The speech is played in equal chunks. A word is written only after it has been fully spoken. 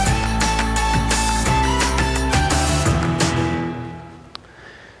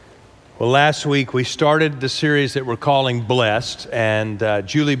Well, last week we started the series that we're calling Blessed, and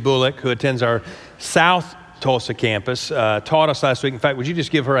Julie Bullock, who attends our South Tulsa campus, taught us last week. In fact, would you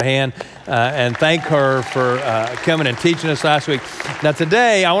just give her a hand and thank her for coming and teaching us last week? Now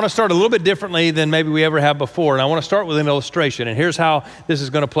today, I want to start a little bit differently than maybe we ever have before, and I want to start with an illustration, and here's how this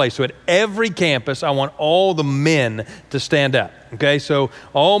is going to play. So at every campus, I want all the men to stand up. Okay, so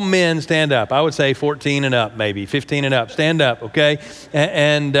all men stand up. I would say 14 and up, maybe 15 and up. Stand up, okay?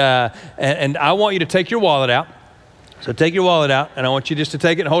 And I want you to take your wallet out. So take your wallet out, and I want you just to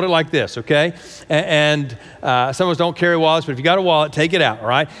take it and hold it like this, okay? And some of us don't carry wallets, but if you got a wallet, take it out, all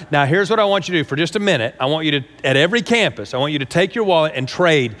right? Now, here's what I want you to do for just a minute. I want you to, at every campus, I want you to take your wallet and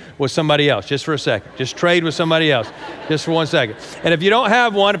trade with somebody else, just for a second. Just trade with somebody else, just for 1 second. And if you don't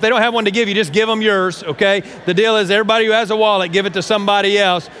have one, if they don't have one to give you, just give them yours, okay? The deal is everybody who has a wallet, give it to somebody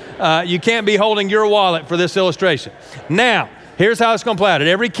else. You can't be holding your wallet for this illustration. Now, here's how it's going to play out. At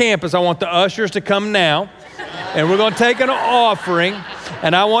every campus, I want the ushers to come now. And we're going to take an offering,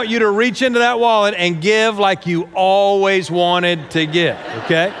 and I want you to reach into that wallet and give like you always wanted to give,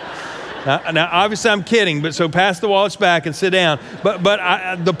 okay? Now obviously I'm kidding, but so pass the wallets back and sit down. But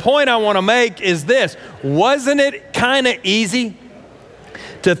the point I want to make is this. Wasn't it kind of easy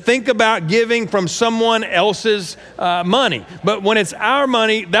to think about giving from someone else's money? But when it's our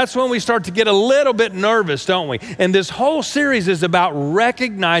money, that's when we start to get a little bit nervous, don't we? And this whole series is about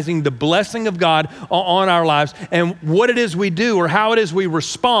recognizing the blessing of God on our lives and what it is we do or how it is we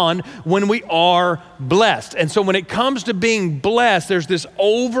respond when we are blessed. And so when it comes to being blessed, there's this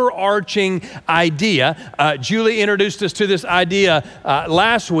overarching idea. Julie introduced us to this idea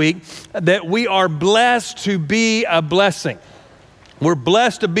last week that we are blessed to be a blessing. We're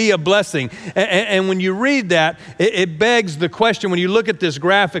blessed to be a blessing. And when you read that, it begs the question, when you look at this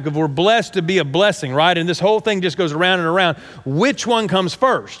graphic of we're blessed to be a blessing, right? And this whole thing just goes around and around. Which one comes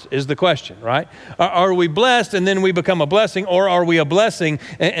first is the question, right? Are we blessed and then we become a blessing, or are we a blessing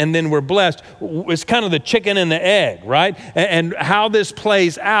and then we're blessed? It's kind of the chicken and the egg, right? And how this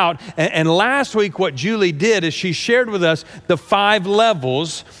plays out. And last week what Julie did is she shared with us the 5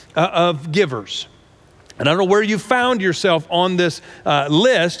 levels of givers. And I don't know where you found yourself on this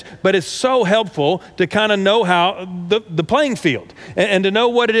list, but it's so helpful to kind of know how the playing field and to know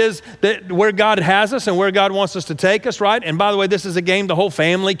what it is that where God has us and where God wants us to take us, right? And by the way, this is a game the whole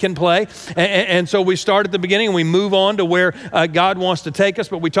family can play. And so we start at the beginning and we move on to where God wants to take us.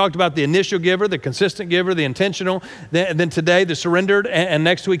 But we talked about the initial giver, the consistent giver, the intentional, then today the surrendered, and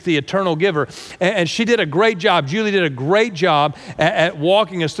next week the eternal giver. And she did a great job. Julie did a great job at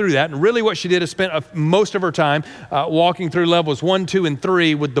walking us through that. And really what she did is spent most of her time walking through levels 1, 2, and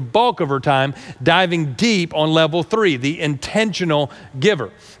 3, with the bulk of her time diving deep on level 3, the intentional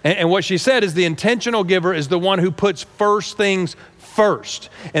giver. And what she said is the intentional giver is the one who puts first things first.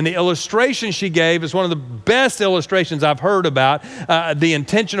 And the illustration she gave is one of the best illustrations I've heard about the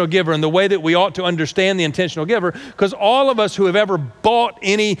intentional giver and the way that we ought to understand the intentional giver, because all of us who have ever bought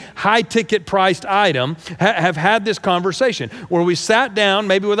any high-ticket priced item have had this conversation where we sat down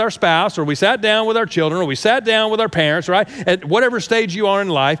maybe with our spouse, or we sat down with our children, or we sat down with our parents, right? At whatever stage you are in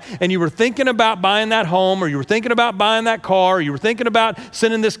life, and you were thinking about buying that home, or you were thinking about buying that car, or you were thinking about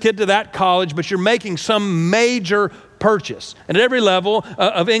sending this kid to that college, but you're making some major purchase. And at every level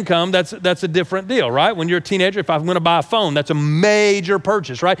of income, that's a different deal, right? When you're a teenager, if I'm going to buy a phone, that's a major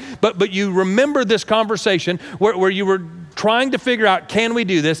purchase, right? But you remember this conversation where you were trying to figure out, can we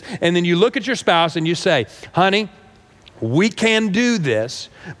do this? And then you look at your spouse and you say, honey, we can do this,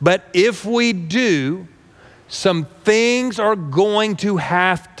 but if we do, some things are going to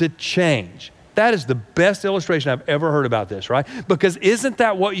have to change. That is the best illustration I've ever heard about this, right? Because isn't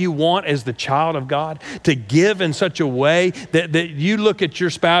that what you want as the child of God? To give in such a way that you look at your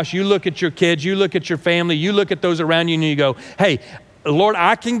spouse, you look at your kids, you look at your family, you look at those around you and you go, hey, Lord,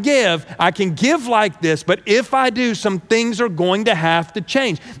 I can give like this, but if I do, some things are going to have to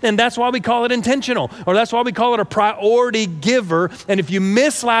change. And that's why we call it intentional, or that's why we call it a priority giver. And if you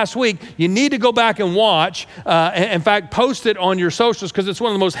missed last week, you need to go back and watch. In fact, post it on your socials, because it's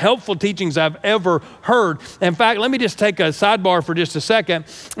one of the most helpful teachings I've ever heard. In fact, let me just take a sidebar for just a second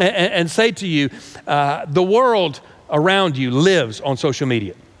and say to you, the world around you lives on social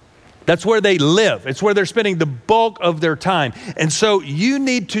media. That's where they live. It's where they're spending the bulk of their time. And so you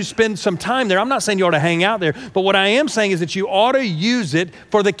need to spend some time there. I'm not saying you ought to hang out there, but what I am saying is that you ought to use it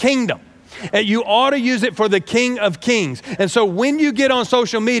for the kingdom. And you ought to use it for the King of Kings. And so when you get on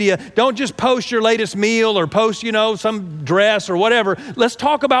social media, don't just post your latest meal or post, some dress or whatever. Let's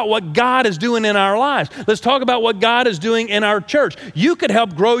talk about what God is doing in our lives. Let's talk about what God is doing in our church. You could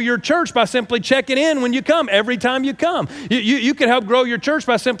help grow your church by simply checking in when you come, every time you come. You could help grow your church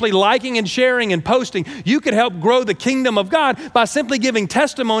by simply liking and sharing and posting. You could help grow the kingdom of God by simply giving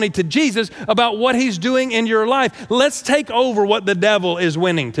testimony to Jesus about what he's doing in your life. Let's take over what the devil is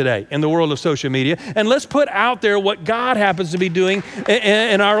winning today in the world of social media, and let's put out there what God happens to be doing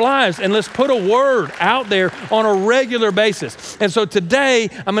in our lives, and let's put a word out there on a regular basis. And so today,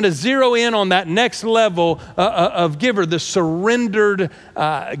 I'm going to zero in on that next level of giver, the surrendered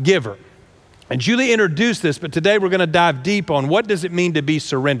giver. And Julie introduced this, but today we're going to dive deep on what does it mean to be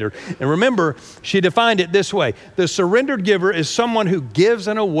surrendered. And remember, she defined it this way. The surrendered giver is someone who gives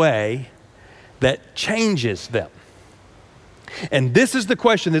in a way that changes them. And this is the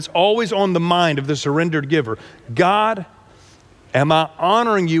question that's always on the mind of the surrendered giver. God, am I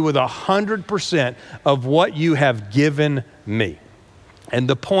honoring you with 100% of what you have given me? And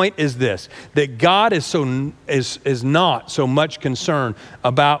the point is this, that God is not so much concerned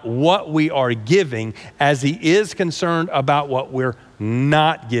about what we are giving as he is concerned about what we're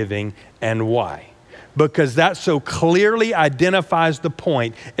not giving and why. Because that so clearly identifies the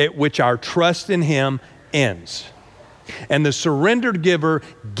point at which our trust in him ends. And the surrendered giver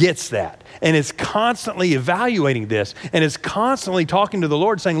gets that and is constantly evaluating this and is constantly talking to the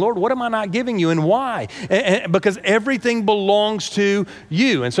Lord saying, Lord, what am I not giving you and why? And because everything belongs to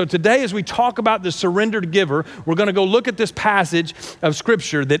you. And so today as we talk about the surrendered giver, we're going to go look at this passage of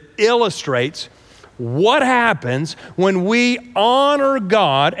Scripture that illustrates what happens when we honor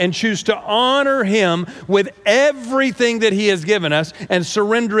God and choose to honor him with everything that he has given us and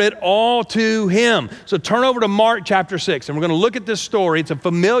surrender it all to him. So turn over to Mark chapter 6, and we're going to look at this story. It's a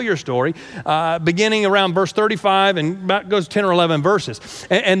familiar story, beginning around verse 35 and about goes 10 or 11 verses.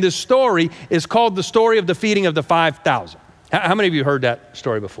 And this story is called the story of the feeding of the 5,000. How many of you heard that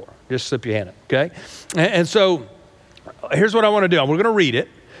story before? Just slip your hand up, okay? And so here's what I want to do. We're going to read it.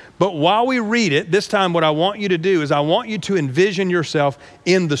 But while we read it, this time what I want you to do is I want you to envision yourself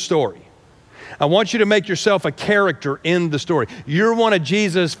in the story. I want you to make yourself a character in the story. You're one of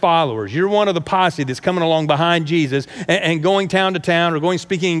Jesus' followers. You're one of the posse that's coming along behind Jesus and going town to town or going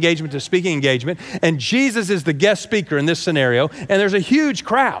speaking engagement to speaking engagement. And Jesus is the guest speaker in this scenario. And there's a huge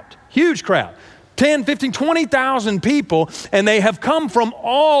crowd. 10, 15, 20,000 people, and they have come from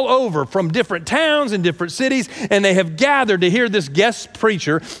all over, from different towns and different cities, and they have gathered to hear this guest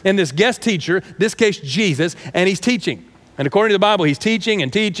preacher and this guest teacher, this case Jesus, and he's teaching. And according to the Bible, he's teaching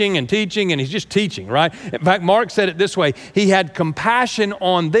and teaching and teaching, and he's just teaching, right? In fact, Mark said it this way, he had compassion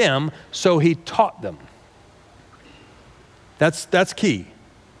on them, so he taught them. That's key.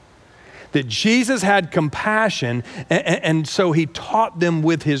 That Jesus had compassion, and so he taught them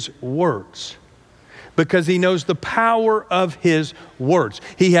with his words. Because he knows the power of his words.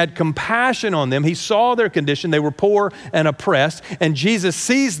 He had compassion on them. He saw their condition. They were poor and oppressed. And Jesus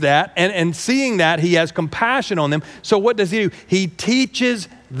sees that, and seeing that, he has compassion on them. So what does he do? He teaches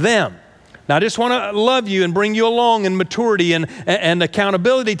them. Now, I just want to love you and bring you along in maturity and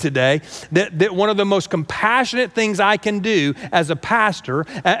accountability today, that one of the most compassionate things I can do as a pastor,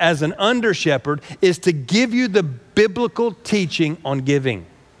 as an under shepherd, is to give you the biblical teaching on giving.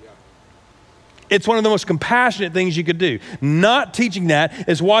 It's one of the most compassionate things you could do. Not teaching that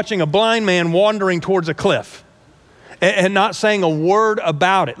is watching a blind man wandering towards a cliff and not saying a word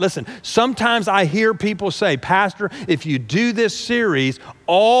about it. Listen, sometimes I hear people say, Pastor, if you do this series,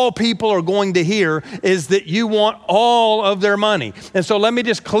 all people are going to hear is that you want all of their money. And so let me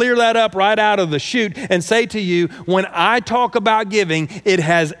just clear that up right out of the chute and say to you, when I talk about giving, it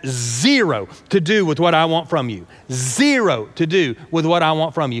has zero to do with what I want from you. Zero to do with what I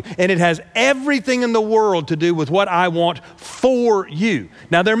want from you. And it has everything in the world to do with what I want for you.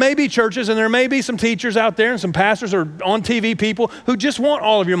 Now, there may be churches and there may be some teachers out there and some pastors or on TV people who just want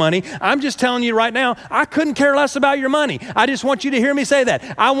all of your money. I'm just telling you right now, I couldn't care less about your money. I just want you to hear me say that.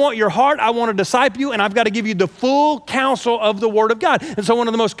 I want your heart. I want to disciple you, and I've got to give you the full counsel of the Word of God. And so one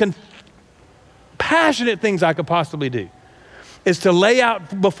of the most compassionate things I could possibly do is to lay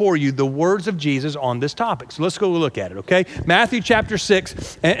out before you the words of Jesus on this topic. So let's go look at it, okay? Matthew chapter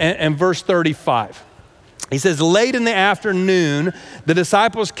 6 and verse 35. He says, late in the afternoon, the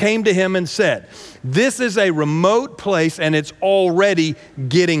disciples came to him and said, this is a remote place and it's already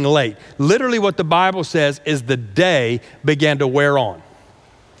getting late. Literally what the Bible says is the day began to wear on.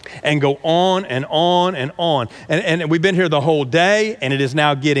 and go on and on and on. And we've been here the whole day, and it is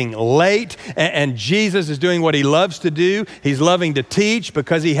now getting late, and Jesus is doing what he loves to do. He's loving to teach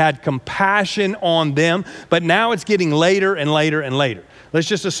because he had compassion on them, but now it's getting later and later and later. Let's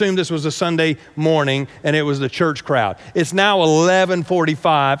just assume this was a Sunday morning and it was the church crowd. It's now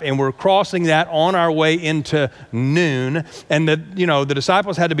 11:45 and we're crossing that on our way into noon. And the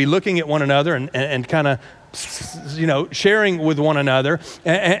disciples had to be looking at one another and kind of, sharing with one another.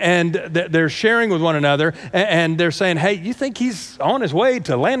 And they're sharing with one another and they're saying, hey, you think he's on his way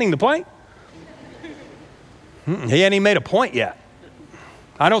to landing the plane? He hadn't even made a point yet.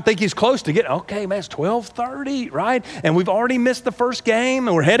 I don't think he's close to okay, man, it's 12:30, right? And we've already missed the first game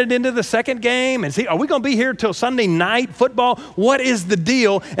and we're headed into the second game. And are we going to be here till Sunday night football? What is the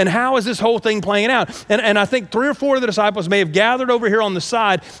deal? And how is this whole thing playing out? And I think 3 or 4 of the disciples may have gathered over here on the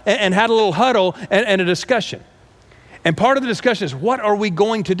side and had a little huddle and a discussion. And part of the discussion is, what are we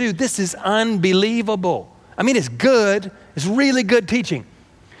going to do? This is unbelievable. I mean, it's good. It's really good teaching.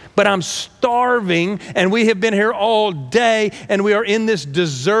 But I'm starving, and we have been here all day, and we are in this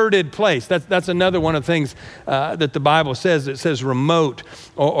deserted place. That's another one of the things that the Bible says. It says remote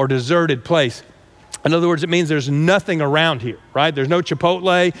or deserted place. In other words, it means there's nothing around here, right? There's no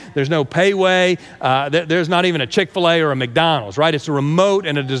Chipotle, there's no Payway, there's not even a Chick-fil-A or a McDonald's, right? It's a remote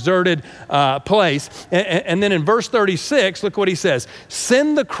and a deserted place. And then in verse 36, look what he says.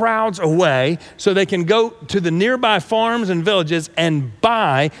 Send the crowds away so they can go to the nearby farms and villages and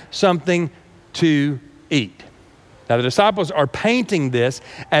buy something to eat. Now, the disciples are painting this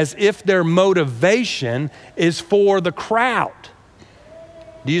as if their motivation is for the crowd.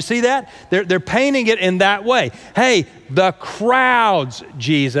 Do you see that? They're painting it in that way. Hey, the crowds,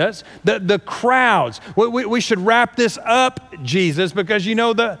 Jesus, the crowds. We should wrap this up, Jesus, because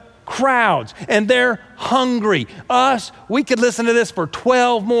the crowds, and they're hungry. Us, we could listen to this for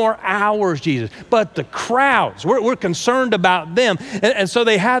 12 more hours, Jesus. But the crowds, we're concerned about them. And so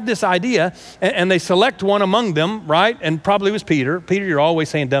they had this idea, and they select one among them, right? And probably it was Peter. Peter, you're always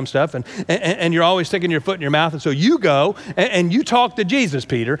saying dumb stuff, and you're always sticking your foot in your mouth. And so you go, and you talk to Jesus,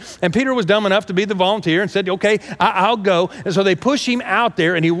 Peter. And Peter was dumb enough to be the volunteer and said, okay, I'll go. And so they push him out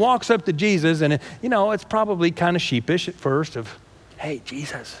there, and he walks up to Jesus, and it's probably kind of sheepish at first of, hey,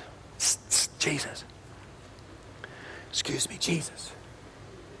 Jesus. Jesus. Excuse me, Jesus.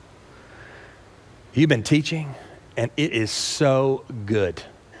 You've been teaching, and it is so good.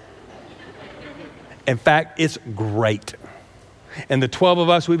 In fact, it's great. And the 12 of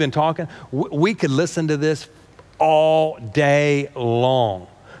us, we've been talking, we could listen to this all day long,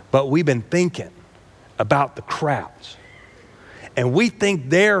 but we've been thinking about the crowds. And we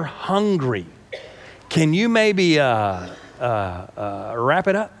think they're hungry. Can you maybe wrap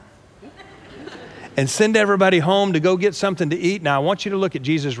it up? And send everybody home to go get something to eat. Now, I want you to look at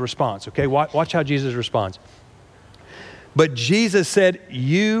Jesus' response, okay? Watch how Jesus responds. But Jesus said,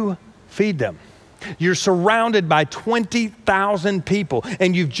 you feed them. You're surrounded by 20,000 people,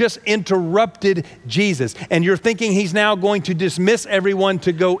 and you've just interrupted Jesus. And you're thinking he's now going to dismiss everyone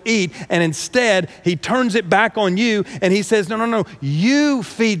to go eat, and instead, he turns it back on you, and he says, no, you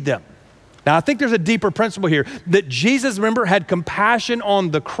feed them. Now, I think there's a deeper principle here that Jesus, remember, had compassion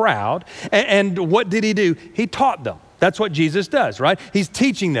on the crowd. And what did he do? He taught them. That's what Jesus does, right? He's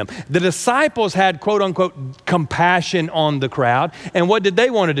teaching them. The disciples had, quote unquote, compassion on the crowd. And what did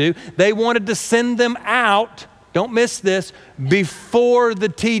they want to do? They wanted to send them out, don't miss this, before the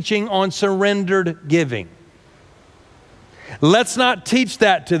teaching on surrendered giving. Let's not teach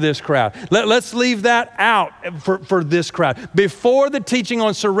that to this crowd. Let's leave that out for this crowd. Before the teaching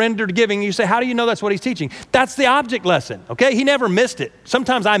on surrendered giving, you say, how do you know that's what he's teaching? That's the object lesson, okay? He never missed it.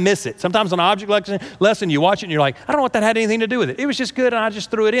 Sometimes I miss it. Sometimes on an object lesson, you watch it and you're like, I don't know what that had anything to do with it. It was just good and I just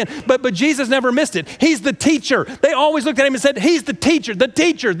threw it in. But Jesus never missed it. He's the teacher. They always looked at him and said, he's the teacher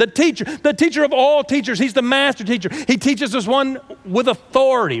of all teachers. He's the master teacher. He teaches us one with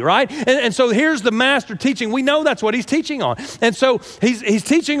authority, right? And so here's the master teaching. We know that's what he's teaching on. And so he's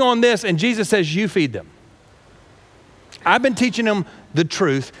teaching on this, and Jesus says, you feed them. I've been teaching them the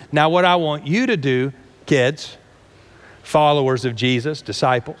truth. Now what I want you to do, kids, followers of Jesus,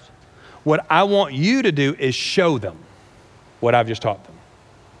 disciples, what I want you to do is show them what I've just taught them.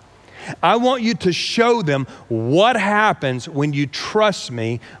 I want you to show them what happens when you trust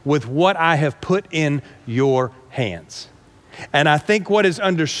me with what I have put in your hands. And I think what is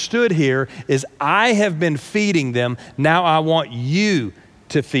understood here is I have been feeding them. Now I want you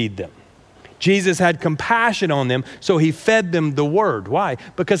to feed them. Jesus had compassion on them, so he fed them the word. Why?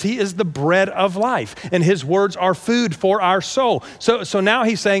 Because he is the bread of life, and his words are food for our soul. So now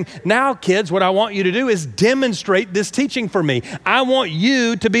he's saying, now kids, what I want you to do is demonstrate this teaching for me. I want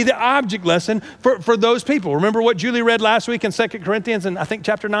you to be the object lesson for those people. Remember what Julie read last week in 2 Corinthians, and I think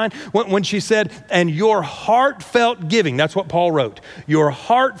chapter 9, when she said, and your heartfelt giving, that's what Paul wrote, your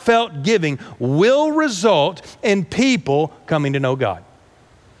heartfelt giving will result in people coming to know God.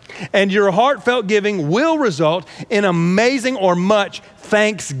 And your heartfelt giving will result in amazing or much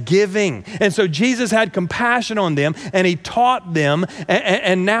thanksgiving. And so Jesus had compassion on them, and he taught them,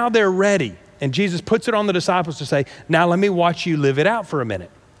 and now they're ready. And Jesus puts it on the disciples to say, now let me watch you live it out for a minute.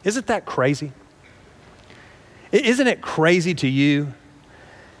 Isn't that crazy? Isn't it crazy to you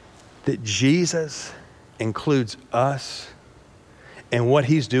that Jesus includes us in what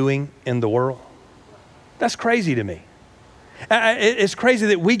he's doing in the world? That's crazy to me. It's crazy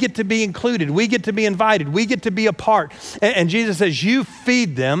that we get to be included. We get to be invited. We get to be a part. And Jesus says, you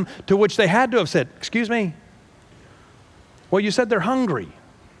feed them, to which they had to have said, excuse me? Well, you said they're hungry.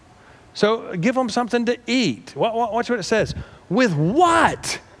 So give them something to eat. Watch what it says. With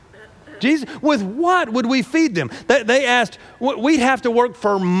what? Jesus, with what would we feed them? They asked, we'd have to work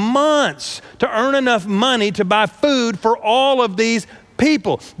for months to earn enough money to buy food for all of these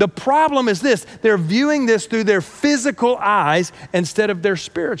people. The problem is this: they're viewing this through their physical eyes instead of their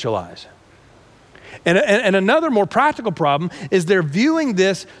spiritual eyes. And another more practical problem is they're viewing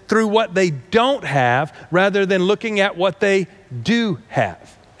this through what they don't have rather than looking at what they do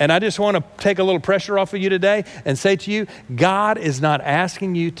have. And I just want to take a little pressure off of you today and say to you, God is not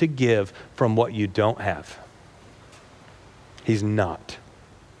asking you to give from what you don't have. He's not.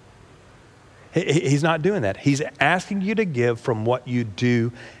 He's not doing that. He's asking you to give from what you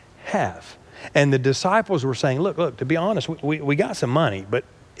do have. And the disciples were saying, look, to be honest, we got some money, but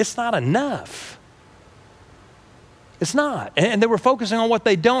it's not enough. It's not. And they were focusing on what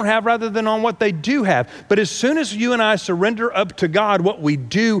they don't have rather than on what they do have. But as soon as you and I surrender up to God what we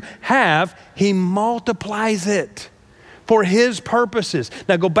do have, he multiplies it for his purposes.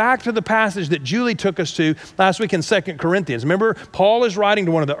 Now go back to the passage that Julie took us to last week in 2 Corinthians. Remember, Paul is writing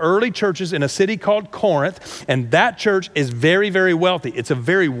to one of the early churches in a city called Corinth, and that church is very, very wealthy. It's a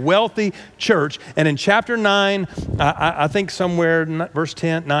very wealthy church. And in chapter 9, I think somewhere, verse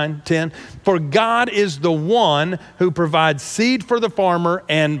 10, for God is the one who provides seed for the farmer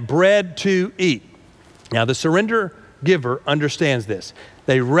and bread to eat. Now the surrender giver understands this.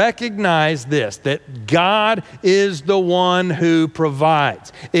 They recognize this, that God is the one who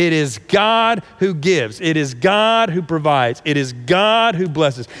provides. It is God who gives. It is God who provides. It is God who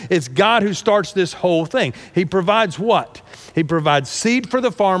blesses. It's God who starts this whole thing. He provides what? He provides seed for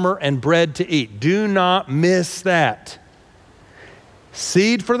the farmer and bread to eat. Do not miss that.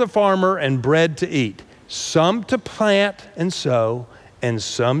 Seed for the farmer and bread to eat. Some to plant and sow, and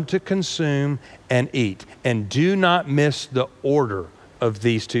some to consume and eat. And do not miss the order of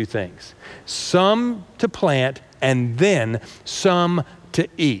these two things. Some to plant and then some to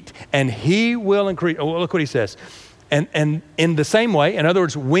eat. And he will increase. Oh, look what he says. And in the same way, in other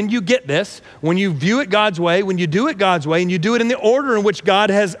words, when you get this, when you view it God's way, when you do it God's way, and you do it in the order in which God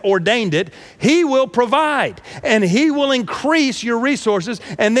has ordained it, he will provide and he will increase your resources,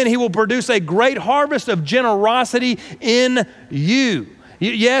 and then he will produce a great harvest of generosity in you.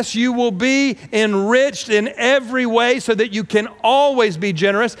 Yes, you will be enriched in every way so that you can always be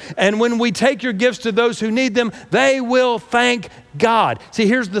generous. And when we take your gifts to those who need them, they will thank God. See,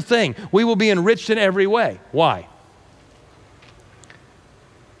 here's the thing. We will be enriched in every way. Why?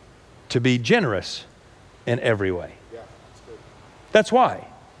 To be generous in every way. Yeah, that's good. That's why.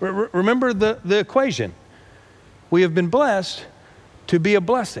 Remember the equation. We have been blessed to be a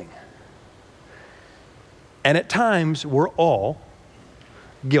blessing. And at times, we're all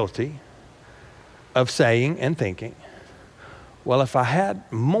guilty of saying and thinking, well, if I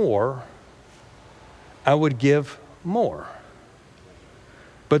had more, I would give more.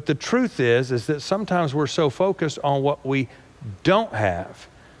 But the truth is that sometimes we're so focused on what we don't have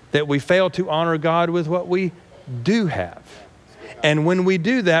that we fail to honor God with what we do have. And when we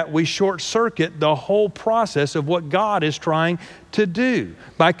do that, we short circuit the whole process of what God is trying to do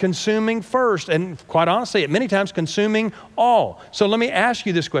by consuming first, and quite honestly, many times consuming all. So let me ask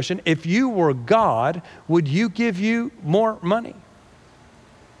you this question. If you were God, would you give you more money?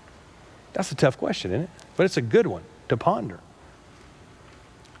 That's a tough question, isn't it? But it's a good one to ponder.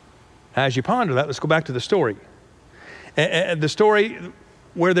 As you ponder that, let's go back to the story. The story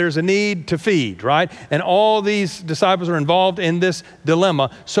where there's a need to feed, right? And all these disciples are involved in this dilemma.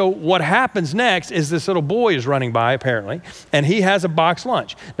 So what happens next is this little boy is running by, apparently, and he has a box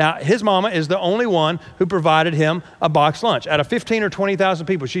lunch. Now, his mama is the only one who provided him a box lunch. Out of 15 or 20,000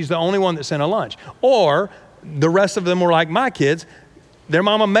 people, she's the only one that sent a lunch. Or the rest of them were like my kids. Their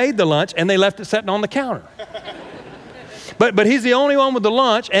mama made the lunch, and they left it sitting on the counter. But he's the only one with the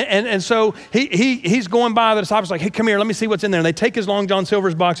lunch, and so he's going by the disciples like, hey, come here, let me see what's in there. And they take his Long John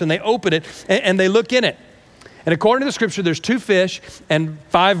Silver's box and they open it and they look in it. And according to the scripture, there's 2 fish and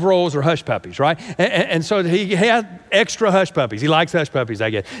 5 rolls or hush puppies, right? And so he has extra hush puppies. He likes hush puppies,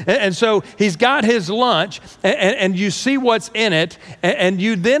 I guess. And so he's got his lunch and you see what's in it. And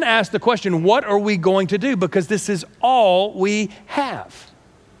you then ask the question, what are we going to do? Because this is all we have.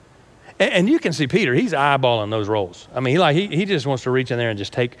 And you can see Peter, he's eyeballing those rolls. I mean, he just wants to reach in there and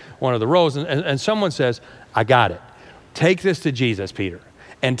just take one of the rolls. And someone says, I got it. Take this to Jesus, Peter,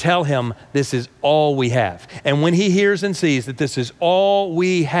 and tell him this is all we have. And when he hears and sees that this is all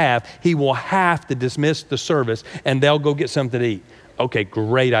we have, he will have to dismiss the service and they'll go get something to eat. Okay,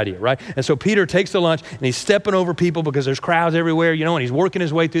 great idea, right? And so Peter takes the lunch and he's stepping over people because there's crowds everywhere, and he's working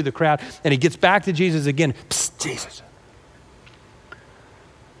his way through the crowd. And he gets back to Jesus again. Psst, Jesus.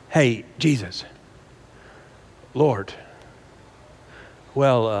 Hey, Jesus, Lord,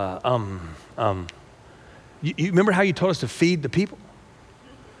 well, you remember how you told us to feed the people?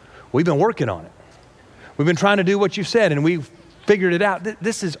 We've been working on it. We've been trying to do what you said, and we've figured it out.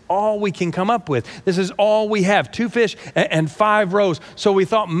 This is all we can come up with. This is all we have, 2 fish and 5 rows. So we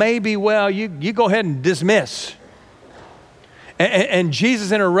thought maybe, well, you go ahead and dismiss. And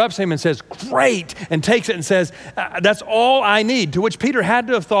Jesus interrupts him and says, great, and takes it and says, that's all I need. To which Peter had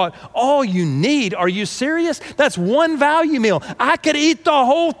to have thought, all you need? Are you serious? That's 1 value meal. I could eat the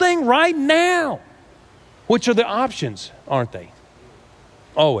whole thing right now. Which are the options, aren't they?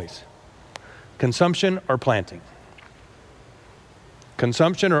 Always. Consumption or planting.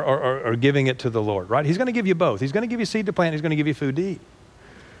 Consumption or giving it to the Lord, right? He's going to give you both. He's going to give you seed to plant. He's going to give you food to eat.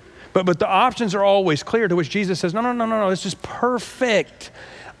 But the options are always clear, to which Jesus says, no, this is perfect.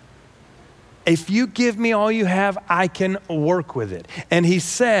 If you give me all you have, I can work with it. And he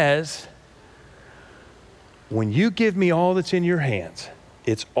says, when you give me all that's in your hands,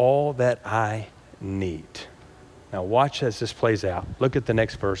 it's all that I need. Now watch as this plays out. Look at the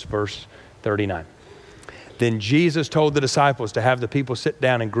next verse, verse 39. Then Jesus told the disciples to have the people sit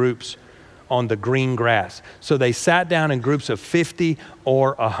down in groups on the green grass. So they sat down in groups of 50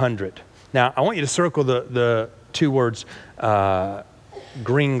 or 100. Now, I want you to circle the 2 words,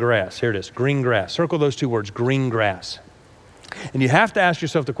 green grass. Here it is, green grass. Circle those 2 words, green grass. And you have to ask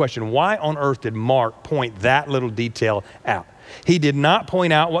yourself the question, why on earth did Mark point that little detail out? He did not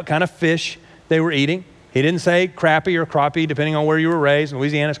point out what kind of fish they were eating. He didn't say crappie or crappie, depending on where you were raised.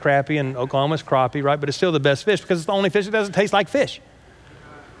 Louisiana's crappie and Oklahoma's crappie, right? But it's still the best fish because it's the only fish that doesn't taste like fish.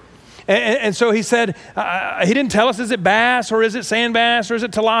 And so he said, he didn't tell us, is it bass or is it sand bass or is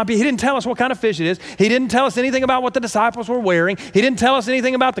it tilapia? He didn't tell us what kind of fish it is. He didn't tell us anything about what the disciples were wearing. He didn't tell us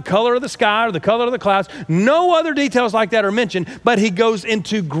anything about the color of the sky or the color of the clouds. No other details like that are mentioned, but he goes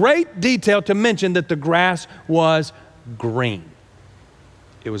into great detail to mention that the grass was green.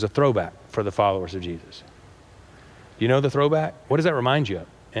 It was a throwback for the followers of Jesus. You know the throwback? What does that remind you of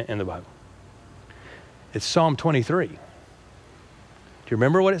in the Bible? It's Psalm 23. Do you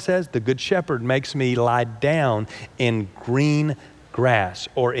remember what it says? The good shepherd makes me lie down in green grass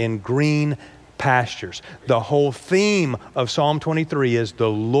or in green pastures. The whole theme of Psalm 23 is the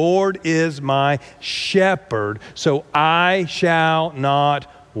Lord is my shepherd, so I shall not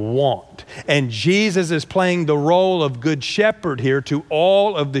want. And Jesus is playing the role of good shepherd here to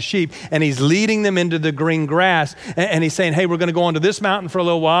all of the sheep, and he's leading them into the green grass, and he's saying, hey, we're going to go on to this mountain for a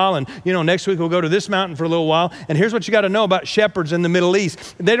little while, and next week we'll go to this mountain for a little while. And here's what you got to know about shepherds in the Middle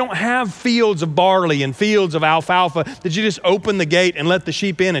East. They don't have fields of barley and fields of alfalfa that you just open the gate and let the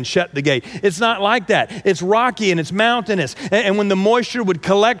sheep in and shut the gate. It's not like that. It's rocky and it's mountainous, and when the moisture would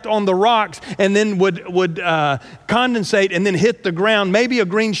collect on the rocks and then would condensate and then hit the ground, maybe a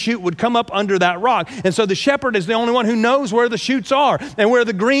green shoot would come up under that rock. And so the shepherd is the only one who knows where the shoots are and where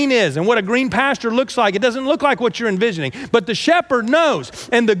the green is and what a green pasture looks like. It doesn't look like what you're envisioning, but the shepherd knows,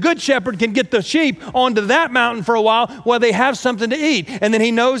 and the good shepherd can get the sheep onto that mountain for a while they have something to eat. And then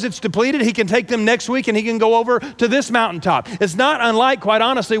he knows it's depleted. He can take them next week and he can go over to this mountaintop. It's not unlike, quite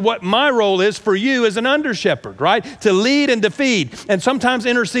honestly, what my role is for you as an under shepherd, right? To lead and to feed and sometimes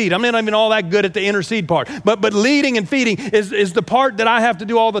intercede. I'm not even all that good at the intercede part, but leading and feeding is the part that I have to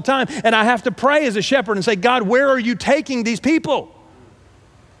do all the time. And I have to pray as a shepherd and say, God, where are you taking these people?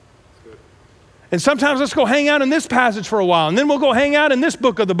 And sometimes let's go hang out in this passage for a while, and then we'll go hang out in this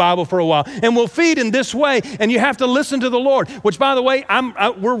book of the Bible for a while, and we'll feed in this way, and you have to listen to the Lord, which, by the way,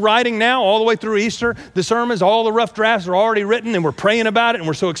 we're writing now all the way through Easter. The sermons, all the rough drafts are already written, and we're praying about it, and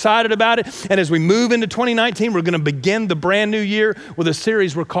we're so excited about it. And as we move into 2019, we're going to begin the brand new year with a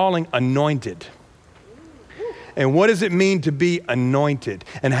series we're calling Anointed. And what does it mean to be anointed?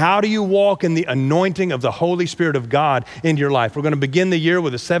 And how do you walk in the anointing of the Holy Spirit of God in your life? We're going to begin the year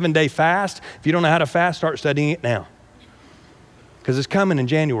with a 7-day fast. If you don't know how to fast, start studying it now. Because it's coming in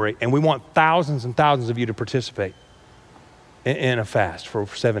January, and we want thousands and thousands of you to participate in a fast for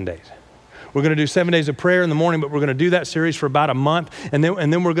 7 days. We're going to do 7 days of prayer in the morning, but we're going to do that series for about a month, and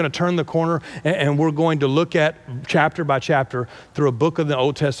then we're going to turn the corner, and we're going to look at chapter by chapter through a book of the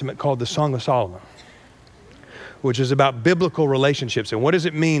Old Testament called the Song of Solomon, which is about biblical relationships. And what does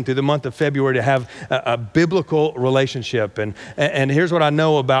it mean through the month of February to have a biblical relationship? And here's what I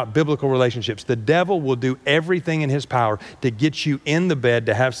know about biblical relationships. The devil will do everything in his power to get you in the bed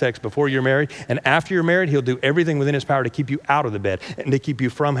to have sex before you're married. And after you're married, he'll do everything within his power to keep you out of the bed and to keep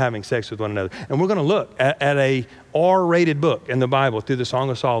you from having sex with one another. And we're going to look at a R-rated book in the Bible through the Song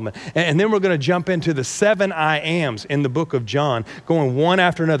of Solomon. And then we're going to jump into the 7 I ams in the book of John, going one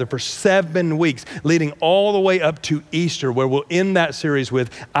after another for 7 weeks, leading all the way up to Easter, where we'll end that series with,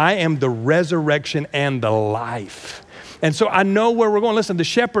 I am the resurrection and the life. And so I know where we're going. Listen, the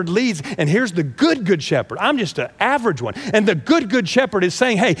shepherd leads, and here's the good shepherd. I'm just an average one. And the good shepherd is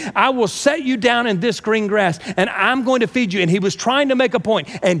saying, hey, I will set you down in this green grass, and I'm going to feed you. And he was trying to make a point,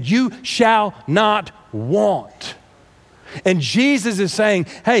 and you shall not want. And Jesus is saying,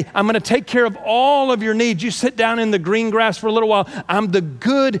 hey, I'm going to take care of all of your needs. You sit down in the green grass for a little while. I'm the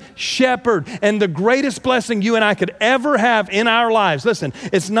good shepherd. And the greatest blessing you and I could ever have in our lives, listen,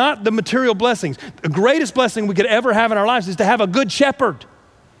 it's not the material blessings. The greatest blessing we could ever have in our lives is to have a good shepherd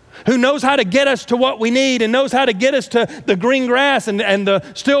who knows how to get us to what we need and knows how to get us to the green grass and the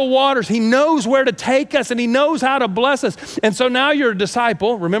still waters. He knows where to take us, and he knows how to bless us. And so now you're a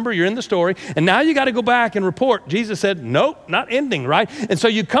disciple. Remember, you're in the story. And now you got to go back and report. Jesus said, nope, not ending, right? And so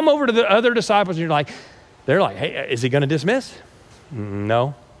you come over to the other disciples and they're like, hey, is he going to dismiss?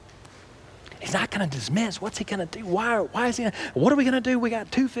 No. He's not going to dismiss. What's he going to do? Why is he? What are we going to do? We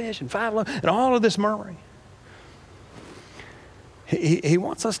got 2 fish and 5 loaves and all of this murmuring. He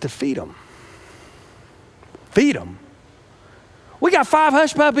wants us to feed them. Feed them. We got 5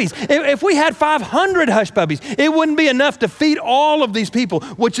 hush puppies. If we had 500 hush puppies, it wouldn't be enough to feed all of these people,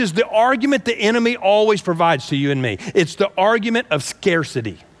 which is the argument the enemy always provides to you and me. It's the argument of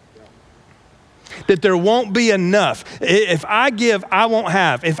scarcity. That there won't be enough. If I give, I won't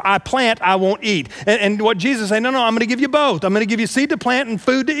have. If I plant, I won't eat. And what Jesus is saying, no, I'm going to give you both. I'm going to give you seed to plant and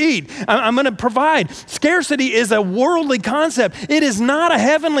food to eat. I'm going to provide. Scarcity is a worldly concept. It is not a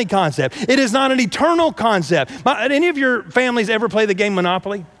heavenly concept. It is not an eternal concept. Any of your families ever play the game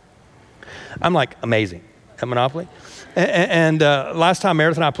Monopoly? I'm like amazing at Monopoly. And last time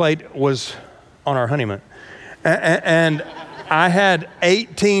Meredith and I played was on our honeymoon. And I had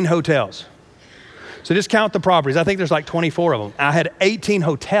 18 hotels. So just count the properties. I think there's like 24 of them. I had 18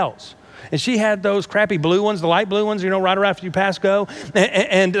 hotels. And she had those crappy blue ones, the light blue ones, right after you pass go.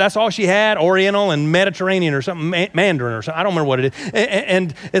 And that's all she had, Oriental and Mediterranean or something, Mandarin or something. I don't remember what it is.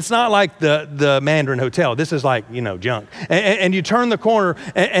 And it's not like the Mandarin Hotel. This is like, junk. And you turn the corner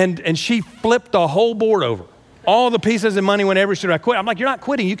and she flipped the whole board over. All the pieces of money whenever she said, I quit. I'm like, you're not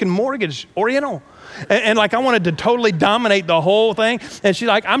quitting. You can mortgage Oriental. And I wanted to totally dominate the whole thing. And she's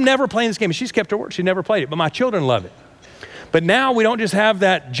like, I'm never playing this game. And she's kept her word. She never played it. But my children love it. But now we don't just have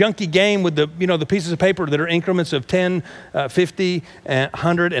that junky game with the pieces of paper that are increments of 10, 50,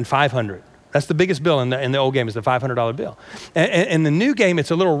 100, and 500. That's the biggest bill in the old game is the $500 bill. And in the new game,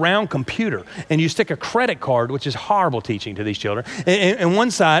 it's a little round computer. And you stick a credit card, which is horrible teaching to these children, and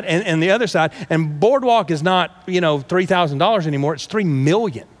one side and the other side. And Boardwalk is not, $3,000 anymore. It's $3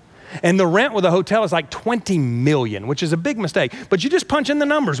 million. And the rent with a hotel is like $20 million, which is a big mistake. But you just punch in the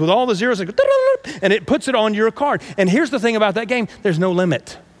numbers with all the zeros and it puts it on your card. And here's the thing about that game. There's no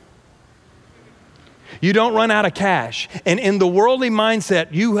limit. You don't run out of cash. And in the worldly mindset,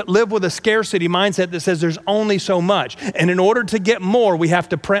 you live with a scarcity mindset that says there's only so much. And in order to get more, we have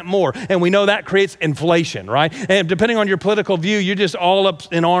to print more. And we know that creates inflation, right? And depending on your political view, you're just all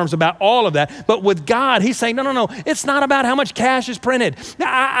up in arms about all of that. But with God, he's saying, no. It's not about how much cash is printed.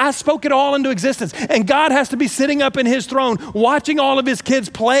 I spoke it all into existence. And God has to be sitting up in his throne, watching all of his kids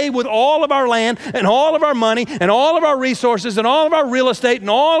play with all of our land and all of our money and all of our resources and all of our real estate and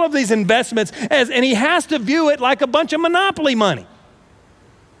all of these investments. And he has to view it like a bunch of monopoly money.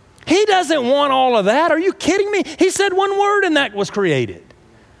 He doesn't want all of that. Are you kidding me? He said one word and that was created.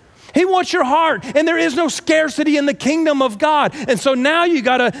 He wants your heart, and there is no scarcity in the kingdom of God. And so now you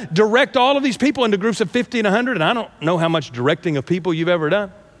got to direct all of these people into groups of 50 and 100, and I don't know how much directing of people you've ever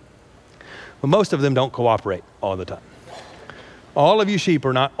done, but most of them don't cooperate all the time. All of you sheep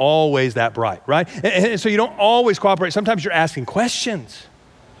are not always that bright, right? And so you don't always cooperate. Sometimes you're asking questions.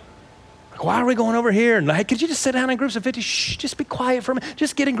 Like, why are we going over here? And like, could you just sit down in groups of 50? Shh, just be quiet for a minute.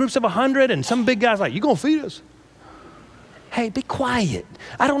 Just get in groups of 100, and some big guy's like, you going to feed us? Hey, be quiet.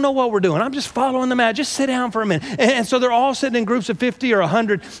 I don't know what we're doing. I'm just following the man. Just sit down for a minute. And so they're all sitting in groups of 50 or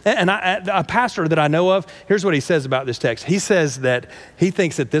 100. And a pastor that I know of, here's what he says about this text. He says that he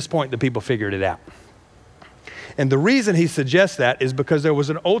thinks at this point the people figured it out. And the reason he suggests that is because there was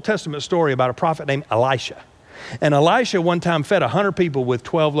an Old Testament story about a prophet named Elisha. And Elisha one time fed 100 people with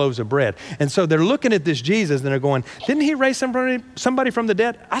 12 loaves of bread. And so they're looking at this Jesus and they're going, didn't he raise somebody from the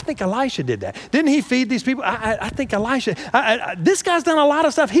dead? I think Elisha did that. Didn't he feed these people? I think Elisha. This guy's done a lot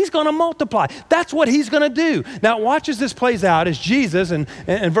of stuff. He's going to multiply. That's what he's going to do. Now watch as this plays out as Jesus, in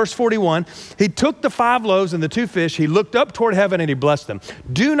verse 41, he took the 5 loaves and the 2 fish. He looked up toward heaven and he blessed them.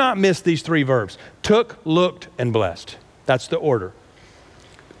 Do not miss these 3 verbs. Took, looked, and blessed. That's the order.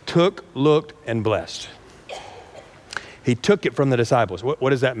 Took, looked, and blessed. He took it from the disciples.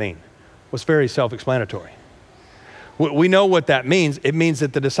 What does that mean? Well, it's very self-explanatory. We know what that means. It means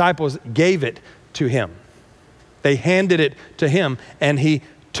that the disciples gave it to him. They handed it to him and he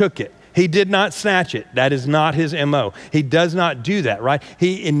took it. He did not snatch it. That is not his MO. He does not do that, right?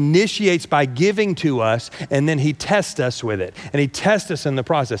 He initiates by giving to us and then he tests us with it. And he tests us in the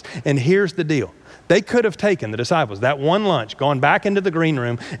process. And here's the deal. They could have taken, the disciples, that one lunch, gone back into the green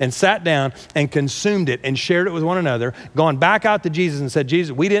room and sat down and consumed it and shared it with one another, gone back out to Jesus and said,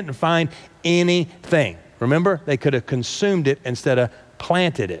 Jesus, we didn't find anything. Remember, they could have consumed it instead of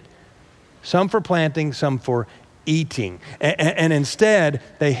planted it. Some for planting, some for eating. And instead,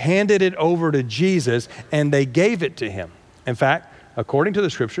 they handed it over to Jesus and they gave it to him. In fact, according to the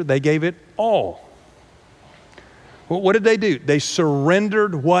scripture, they gave it all. Well, what did they do? They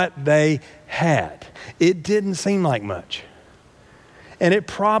surrendered what they had. It didn't seem like much. And it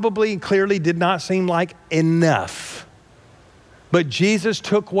probably clearly did not seem like enough. But Jesus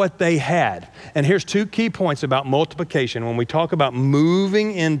took what they had. And here's 2 key points about multiplication when we talk about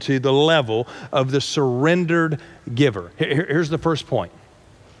moving into the level of the surrendered giver. Here's the first point.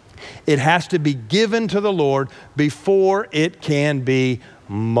 It has to be given to the Lord before it can be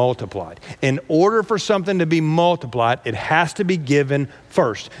multiplied. In order for something to be multiplied, it has to be given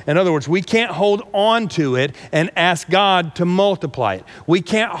first. In other words, we can't hold on to it and ask God to multiply it. We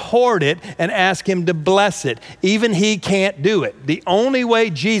can't hoard it and ask him to bless it. Even he can't do it. The only way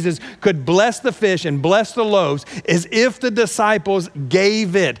Jesus could bless the fish and bless the loaves is if the disciples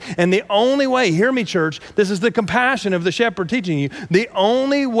gave it. And the only way, hear me church, this is the compassion of the shepherd teaching you, the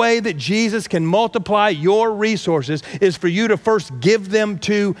only way that Jesus can multiply your resources is for you to first give them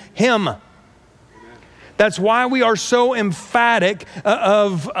to him. That's why we are so emphatic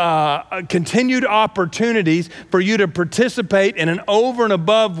of continued opportunities for you to participate in an over and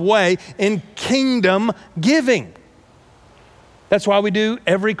above way in kingdom giving. That's why we do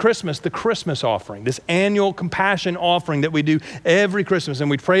every Christmas, the Christmas offering, this annual compassion offering that we do every Christmas. And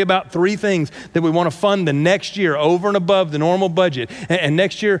we pray about 3 things that we want to fund the next year over and above the normal budget. And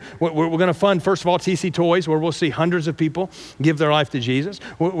next year, we're going to fund, first of all, TC Toys, where we'll see hundreds of people give their life to Jesus.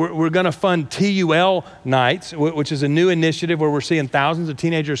 We're going to fund TUL Nights, which is a new initiative where we're seeing thousands of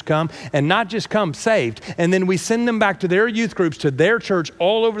teenagers come, and not just come saved. And then we send them back to their youth groups, to their church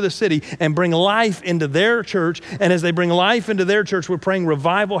all over the city, and bring life into their church. And as they bring life into their church, we're praying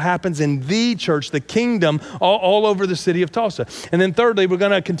revival happens in the church, the kingdom, all over the city of Tulsa. And then thirdly, we're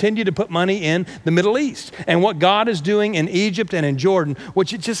going to continue to put money in the Middle East and what God is doing in Egypt and in Jordan,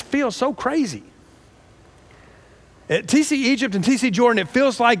 which it just feels so crazy. At TC Egypt and TC Jordan, it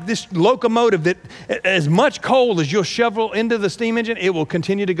feels like this locomotive that as much coal as you'll shovel into the steam engine, it will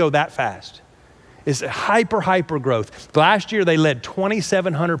continue to go that fast. It's hyper growth. Last year, they led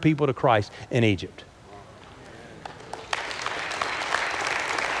 2,700 people to Christ in Egypt.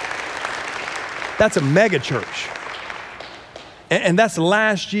 That's a mega church. And that's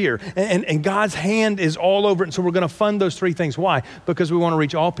last year. And God's hand is all over it. And so we're going to fund those 3 things. Why? Because we want to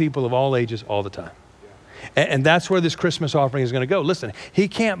reach all people of all ages all the time. And that's where this Christmas offering is going to go. Listen, he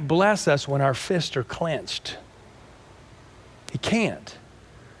can't bless us when our fists are clenched. He can't.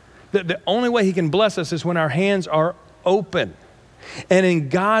 The only way he can bless us is when our hands are open. And in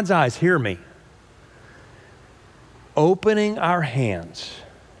God's eyes, hear me, opening our hands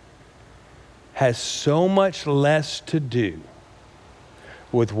has so much less to do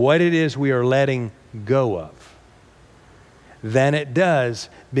with what it is we are letting go of than it does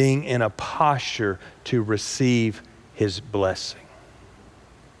being in a posture to receive his blessing.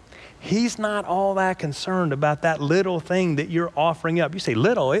 He's not all that concerned about that little thing that you're offering up. You say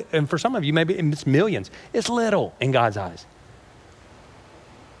little, and for some of you, maybe it's millions. It's little in God's eyes.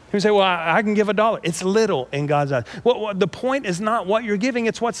 You say, well, I can give $1. It's little in God's eyes. Well, the point is not what you're giving,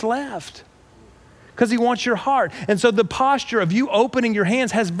 it's what's left. Because he wants your heart. And so the posture of you opening your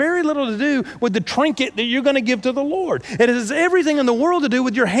hands has very little to do with the trinket that you're going to give to the Lord. It has everything in the world to do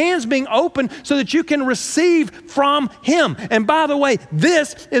with your hands being open so that you can receive from him. And by the way,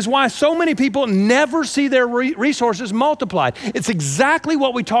 this is why so many people never see their resources multiplied. It's exactly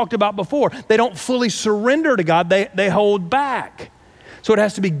what we talked about before. They don't fully surrender to God. They hold back. So it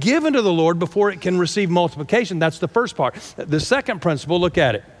has to be given to the Lord before it can receive multiplication. That's the first part. The second principle, look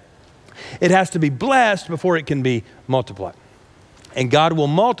at it. It has to be blessed before it can be multiplied. And God will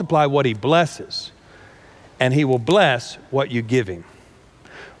multiply what he blesses, and he will bless what you give him.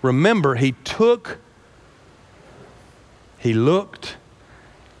 Remember, he looked,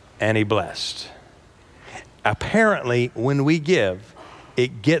 and he blessed. Apparently, when we give,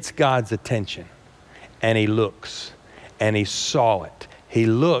 it gets God's attention, and he looks, and he saw it. He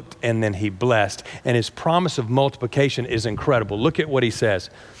looked, and then he blessed. And his promise of multiplication is incredible. Look at what he says.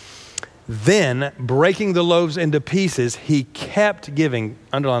 Then, breaking the loaves into pieces, he kept giving,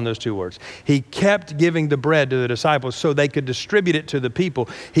 underline those two words, he kept giving the bread to the disciples so they could distribute it to the people.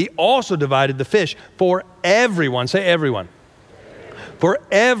 He also divided the fish for everyone, say everyone, for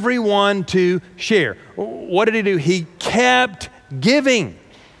everyone to share. What did he do? He kept giving.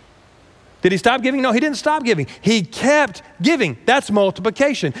 Did he stop giving? No, he didn't stop giving. He kept giving. That's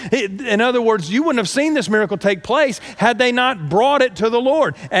multiplication. In other words, you wouldn't have seen this miracle take place had they not brought it to the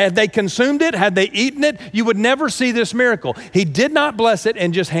Lord. Had they consumed it, had they eaten it, you would never see this miracle. He did not bless it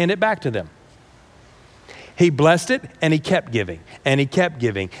and just hand it back to them. He blessed it and he kept giving and he kept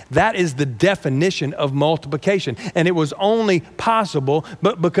giving. That is the definition of multiplication. And it was only possible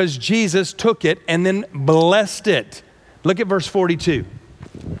because Jesus took it and then blessed it. Look at verse 42.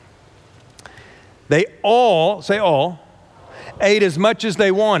 They all, say all, ate as much as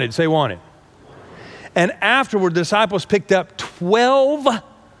they wanted. Say wanted. And afterward, the disciples picked up 12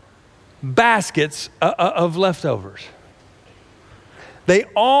 baskets of leftovers. They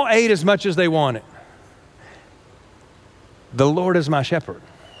all ate as much as they wanted. The Lord is my shepherd.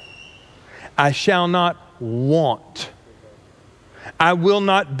 I shall not want. I will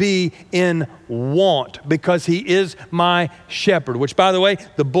not be in want because he is my shepherd, which, by the way,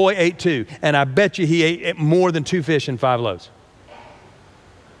 the boy ate 2, and I bet you he ate more than 2 fish and 5 loaves.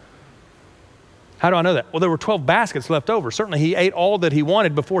 How do I know that? Well, there were 12 baskets left over. Certainly he ate all that he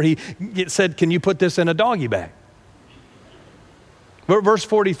wanted before he said, can you put this in a doggy bag? Verse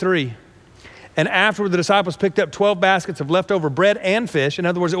 43. And afterward, the disciples picked up 12 baskets of leftover bread and fish. In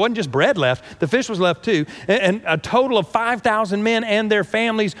other words, it wasn't just bread left. The fish was left too. And a total of 5,000 men and their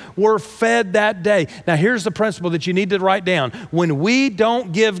families were fed that day. Now, here's the principle that you need to write down. When we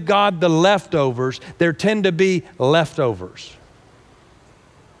don't give God the leftovers, there tend to be leftovers.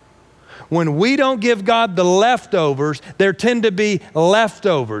 When we don't give God the leftovers, there tend to be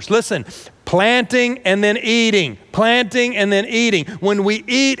leftovers. Listen, planting and then eating, planting and then eating. When we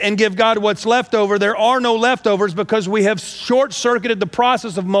eat and give God what's left over, there are no leftovers because we have short-circuited the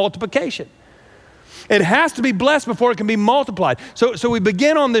process of multiplication. It has to be blessed before it can be multiplied. So we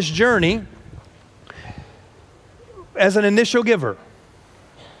begin on this journey as an initial giver.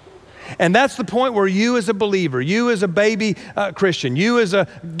 And that's the point where you as a believer, you as a baby Christian, you as a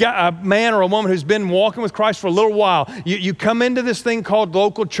man or a woman who's been walking with Christ for a little while, you come into this thing called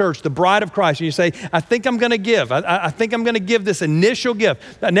local church, the bride of Christ, and you say, I think I'm going to give. I think I'm going to give this initial gift.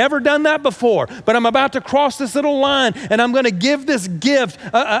 I've never done that before, but I'm about to cross this little line, and I'm going to give this gift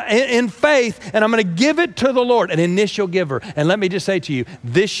in faith, and I'm going to give it to the Lord, an initial giver. And let me just say to you,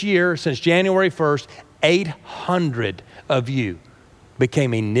 this year, since January 1st, 800 of you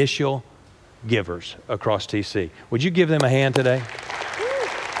became initial givers across TC. Would you give them a hand today?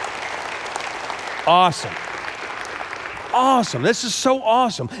 Awesome. Awesome. This is so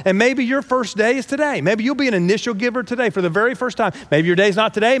awesome. And maybe your first day is today. Maybe you'll be an initial giver today for the very first time. Maybe your day's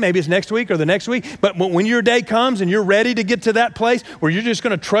not today. Maybe it's next week or the next week. But when your day comes and you're ready to get to that place where you're just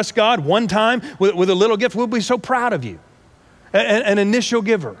going to trust God one time with a little gift, we'll be so proud of you. An initial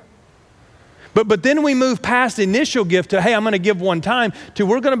giver. But then we move past the initial gift to, hey, I'm going to give one time, to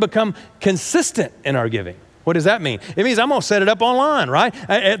we're going to become consistent in our giving. What does that mean? It means I'm going to set it up online, right?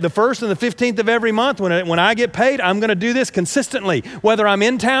 At the 1st and the 15th of every month, when I get paid, I'm going to do this consistently, whether I'm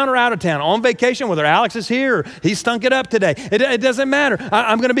in town or out of town, on vacation, whether Alex is here or he stunk it up today. It doesn't matter.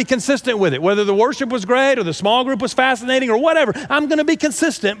 I'm going to be consistent with it. Whether the worship was great or the small group was fascinating or whatever, I'm going to be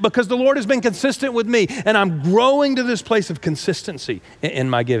consistent because the Lord has been consistent with me. And I'm growing to this place of consistency in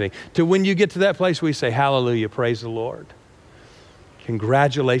my giving. To when you get to that place, we say, hallelujah, praise the Lord.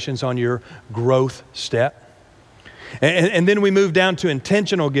 Congratulations on your growth step. And then we move down to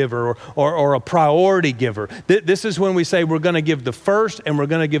intentional giver or a priority giver. This is when we say we're going to give the first and we're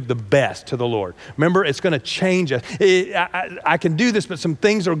going to give the best to the Lord. Remember, it's going to change us. I can do this, but some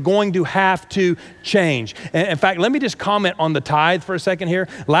things are going to have to change. In fact, let me just comment on the tithe for a second here.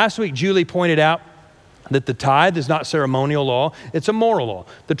 Last week, Julie pointed out that the tithe is not ceremonial law, it's a moral law.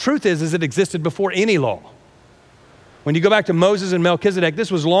 The truth is it existed before any law. When you go back to Moses and Melchizedek, this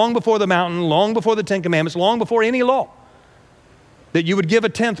was long before the mountain, long before the Ten Commandments, long before any law, that you would give a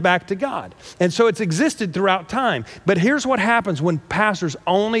tenth back to God. And so it's existed throughout time. But here's what happens when pastors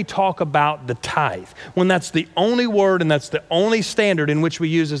only talk about the tithe, when that's the only word and that's the only standard in which we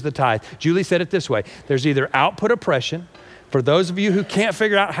use as the tithe. Julie said it this way: there's either output oppression, for those of you who can't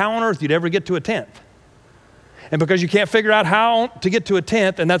figure out how on earth you'd ever get to a tenth. And because you can't figure out how to get to a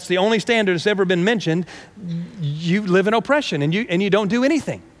tenth, and that's the only standard that's ever been mentioned, you live in oppression and you don't do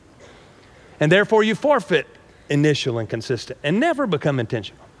anything. And therefore you forfeit initial and consistent and never become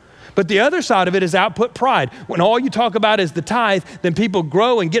intentional. But the other side of it is output pride. When all you talk about is the tithe, then people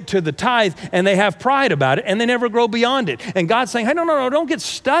grow and get to the tithe and they have pride about it and they never grow beyond it. And God's saying, hey, no, don't get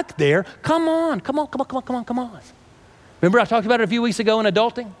stuck there. Come on. Remember I talked about it a few weeks ago in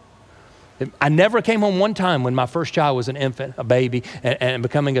adulting? I never came home one time when my first child was an infant, a baby, and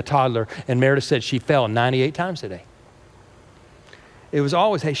becoming a toddler, and Meredith said she fell 98 times today. It was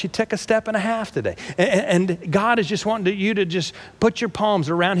always, hey, she took a step and a half today. And God is just wanting you to just put your palms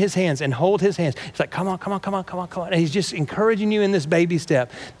around his hands and hold his hands. It's like, come on. And he's just encouraging you in this baby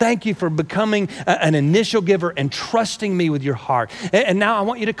step. Thank you for becoming an initial giver and trusting me with your heart. And now I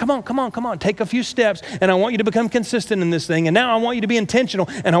want you to, come on, take a few steps. And I want you to become consistent in this thing. And now I want you to be intentional.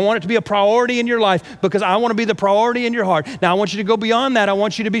 And I want it to be a priority in your life because I want to be the priority in your heart. Now I want you to go beyond that. I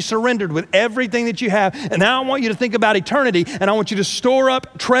want you to be surrendered with everything that you have. And now I want you to think about eternity. And I want you to store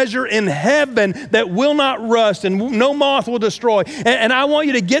up treasure in heaven that will not rust and no moth will destroy. And I want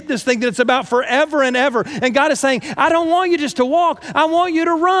you to get this thing that it's about forever and ever. And God is saying, I don't want you just to walk. I want you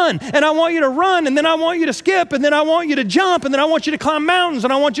to run. And I want you to run. And then I want you to skip. And then I want you to jump. And then I want you to climb mountains.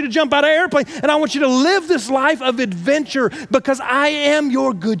 And I want you to jump out of airplane. And I want you to live this life of adventure because I am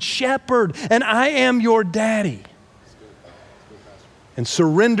your good shepherd and I am your daddy. And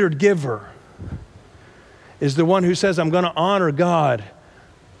surrendered giver is the one who says, I'm going to honor God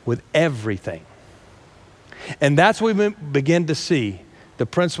with everything. And that's when we begin to see the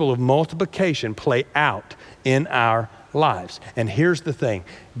principle of multiplication play out in our lives. And here's the thing,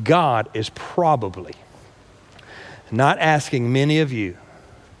 God is probably not asking many of you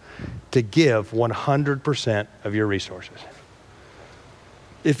to give 100% of your resources.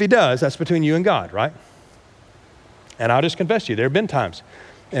 If he does, that's between you and God, right? And I'll just confess to you, there have been times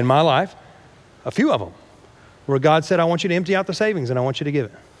in my life, a few of them, where God said, I want you to empty out the savings and I want you to give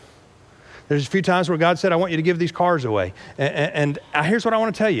it. There's a few times where God said, I want you to give these cars away. And here's what I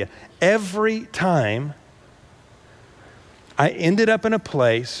want to tell you. Every time I ended up in a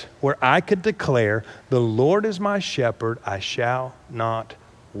place where I could declare, the Lord is my shepherd, I shall not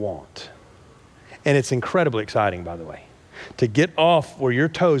want. And it's incredibly exciting, by the way, to get off where your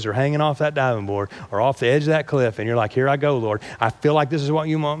toes are hanging off that diving board or off the edge of that cliff and you're like, here I go, Lord. I feel like this is what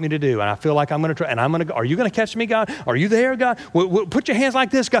you want me to do. And I feel like I'm going to try. And I'm going to go. Are you going to catch me, God? Are you there, God? Put your hands like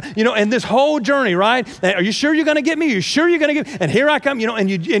this, God. You know, and this whole journey, right? Are you sure you're going to get me? Are you sure you're going to get me? And here I come, you know,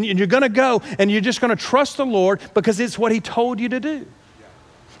 and you're going to go and you're just going to trust the Lord because it's what he told you to do.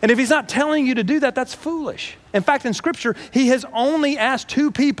 And if he's not telling you to do that, that's foolish. In fact, in Scripture, he has only asked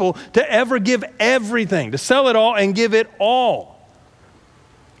 2 people to ever give everything, to sell it all and give it all.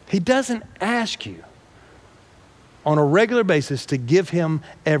 He doesn't ask you on a regular basis to give him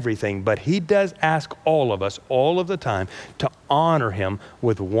everything, but he does ask all of us, all of the time, to honor him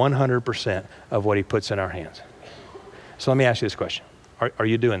with 100% of what he puts in our hands. So let me ask you this question. Are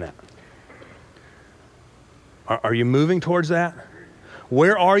you doing that? Are you moving towards that?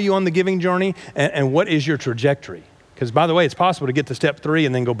 Where are you on the giving journey and what is your trajectory? Because by the way, it's possible to get to step 3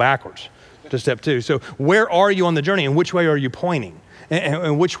 and then go backwards to step 2. So where are you on the journey and which way are you pointing?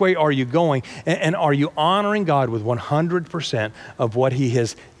 And which way are you going? And are you honoring God with 100% of what he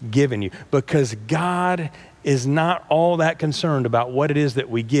has given you? Because God is not all that concerned about what it is that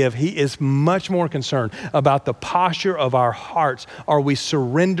we give. He is much more concerned about the posture of our hearts. Are we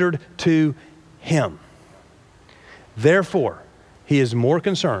surrendered to Him? Therefore, He is more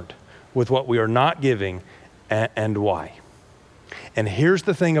concerned with what we are not giving and why. And here's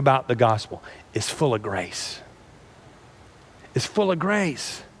the thing about the gospel. It's full of grace. It's full of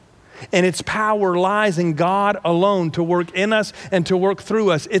grace. And its power lies in God alone to work in us and to work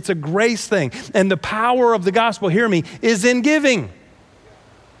through us. It's a grace thing. And the power of the gospel, hear me, is in giving.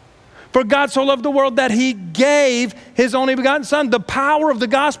 For God so loved the world that He gave His only begotten Son. The power of the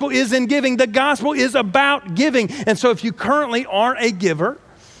gospel is in giving. The gospel is about giving. And so if you currently aren't a giver,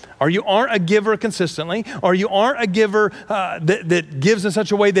 or you aren't a giver consistently, or you aren't a giver that gives in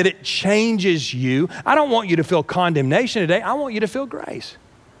such a way that it changes you, I don't want you to feel condemnation today. I want you to feel grace.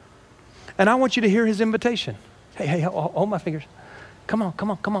 And I want you to hear His invitation. Hey, hold my fingers. Come on.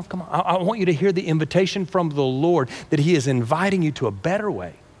 I want you to hear the invitation from the Lord that He is inviting you to a better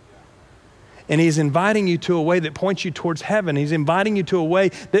way. And He's inviting you to a way that points you towards heaven. He's inviting you to a way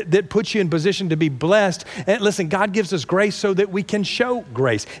that puts you in position to be blessed. And listen, God gives us grace so that we can show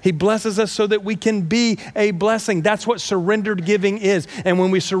grace. He blesses us so that we can be a blessing. That's what surrendered giving is. And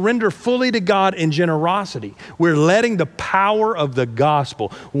when we surrender fully to God in generosity, we're letting the power of the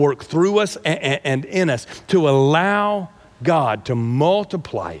gospel work through us and in us to allow God to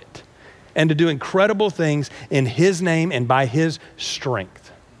multiply it and to do incredible things in His name and by His strength.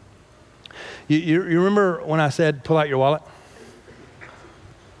 You remember when I said, pull out your wallet?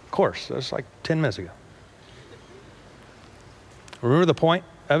 Of course, that's like 10 minutes ago. Remember the point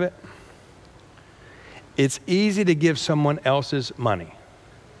of it? It's easy to give someone else's money.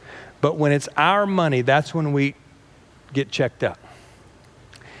 But when it's our money, that's when we get checked up.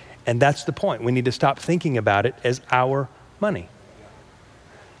 And that's the point. We need to stop thinking about it as our money.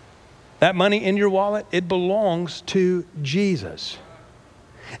 That money in your wallet, it belongs to Jesus.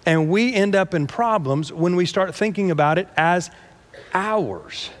 And we end up in problems when we start thinking about it as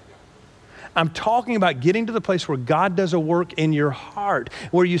ours. I'm talking about getting to the place where God does a work in your heart,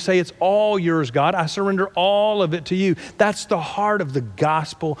 where you say, it's all yours, God. I surrender all of it to you. That's the heart of the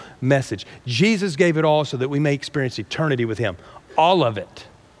gospel message. Jesus gave it all so that we may experience eternity with Him. All of it.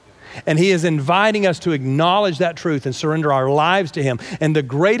 And He is inviting us to acknowledge that truth and surrender our lives to Him. And the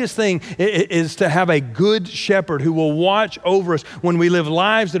greatest thing is to have a good shepherd who will watch over us when we live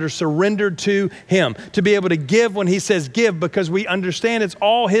lives that are surrendered to Him. To be able to give when He says give, because we understand it's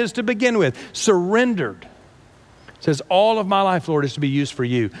all His to begin with. Surrendered. It says, all of my life, Lord, is to be used for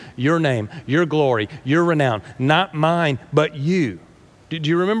you. Your name, your glory, your renown. Not mine, but you. Did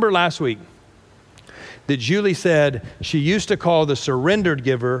you remember last week that Julie said she used to call the surrendered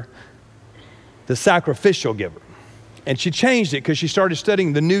giver the sacrificial giver? And she changed it because she started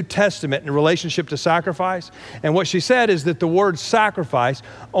studying the New Testament in relationship to sacrifice. And what she said is that the word sacrifice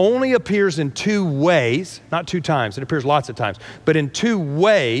only appears in two ways, not two times, it appears lots of times, but in two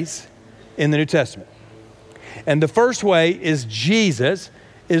ways in the New Testament. And the first way is Jesus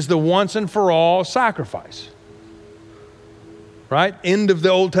is the once and for all sacrifice. Right? End of the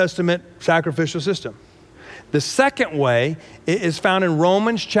Old Testament sacrificial system. The second way is found in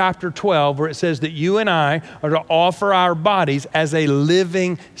Romans chapter 12, where it says that you and I are to offer our bodies as a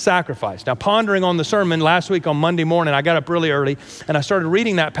living sacrifice. Now, pondering on the sermon last week on Monday morning, I got up really early and I started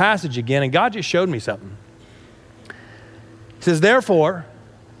reading that passage again, and God just showed me something. It says, therefore,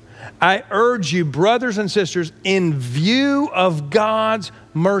 I urge you, brothers and sisters, in view of God's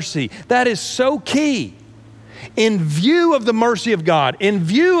mercy. That is so key. In view of the mercy of God, in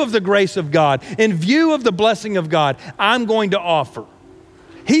view of the grace of God, in view of the blessing of God, I'm going to offer.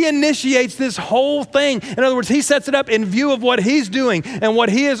 He initiates this whole thing. In other words, He sets it up in view of what He's doing and what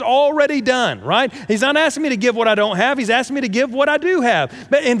He has already done, right? He's not asking me to give what I don't have. He's asking me to give what I do have.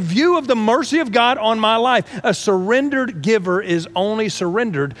 But in view of the mercy of God on my life, a surrendered giver is only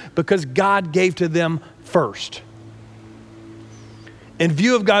surrendered because God gave to them first. In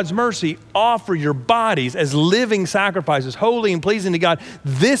view of God's mercy, offer your bodies as living sacrifices, holy and pleasing to God.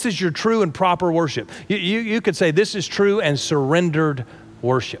 This is your true and proper worship. You could say this is true and surrendered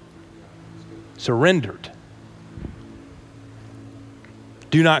worship. Surrendered.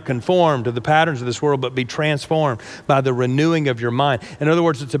 Do not conform to the patterns of this world, but be transformed by the renewing of your mind. In other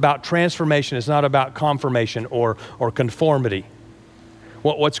words, it's about transformation. It's not about conformation or conformity.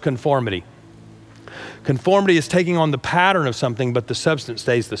 What's conformity? Conformity is taking on the pattern of something, but the substance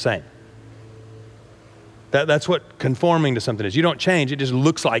stays the same. That's what conforming to something is. You don't change, it just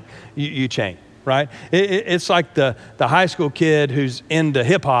looks like you change, right? It's like the high school kid who's into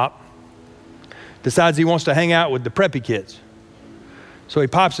hip hop decides he wants to hang out with the preppy kids. So he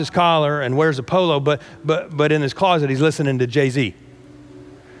pops his collar and wears a polo, but in his closet, he's listening to Jay-Z. He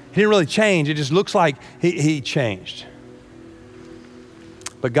didn't really change. It just looks like he changed.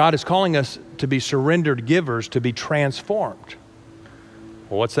 But God is calling us to be surrendered givers, to be transformed.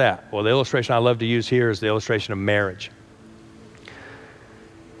 Well, what's that? Well, the illustration I love to use here is the illustration of marriage.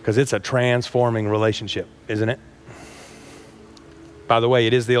 Because it's a transforming relationship, isn't it? By the way,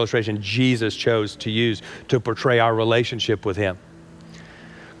 it is the illustration Jesus chose to use to portray our relationship with him.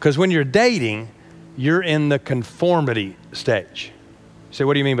 Because when you're dating, you're in the conformity stage. You say,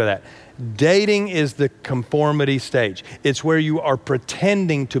 what do you mean by that? Dating is the conformity stage. It's where you are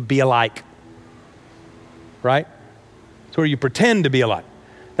pretending to be alike, right? It's where you pretend to be alike.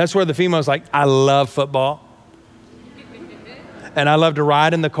 That's where the female's like, I love football. And I love to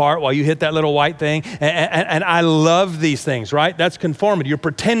ride in the cart while you hit that little white thing. And I love these things, right? That's conformity. You're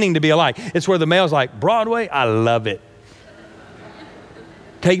pretending to be alike. It's where the male's like, Broadway, I love it.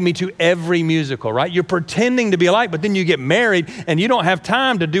 Take me to every musical, right? You're pretending to be alike, but then you get married and you don't have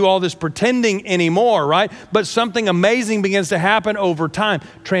time to do all this pretending anymore, right? But something amazing begins to happen over time.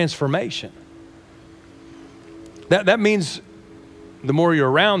 Transformation. That means the more you're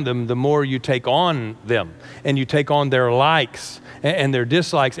around them, the more you take on them, and you take on their likes and their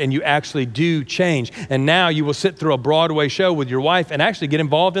dislikes, and you actually do change. And now you will sit through a Broadway show with your wife and actually get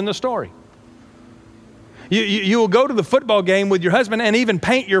involved in the story. You will go to the football game with your husband and even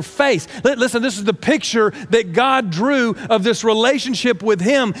paint your face. Listen, this is the picture that God drew of this relationship with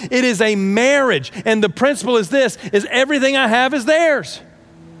him. It is a marriage. And the principle is this, is everything I have is theirs.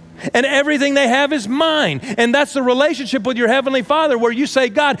 And everything they have is mine. And that's the relationship with your Heavenly Father, where you say,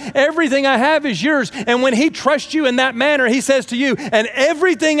 God, everything I have is yours. And when he trusts you in that manner, he says to you, and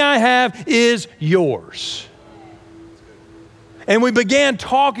everything I have is yours. And we began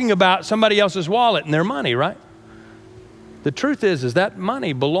talking about somebody else's wallet and their money, right? The truth is that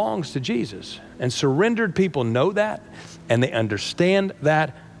money belongs to Jesus. And surrendered people know that, and they understand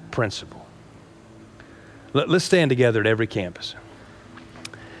that principle. Let's stand together at every campus.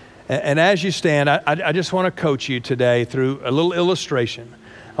 And as you stand, I just want to coach you today through a little illustration.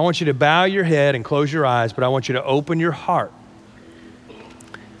 I want you to bow your head and close your eyes, but I want you to open your heart.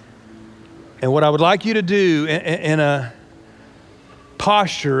 And what I would like you to do in a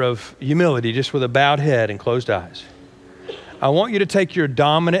posture of humility, just with a bowed head and closed eyes, I want you to take your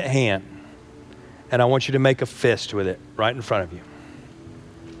dominant hand and I want you to make a fist with it right in front of you.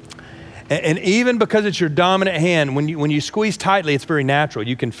 And even because it's your dominant hand, when you squeeze tightly, it's very natural.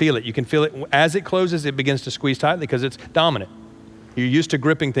 You can feel it. You can feel it as it closes, it begins to squeeze tightly because it's dominant. You're used to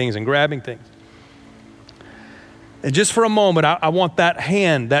gripping things and grabbing things. And just for a moment, I want that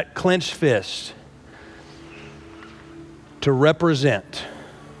hand, that clenched fist, to represent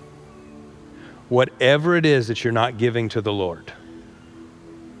whatever it is that you're not giving to the Lord.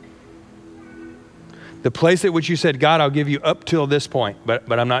 The place at which you said, God, I'll give you up till this point,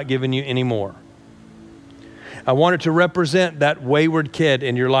 but I'm not giving you any more. I want it to represent that wayward kid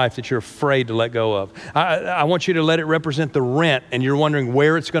in your life that you're afraid to let go of. I want you to let it represent the rent and you're wondering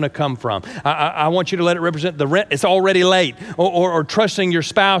where it's going to come from. I want you to let it represent the rent. It's already late, or trusting your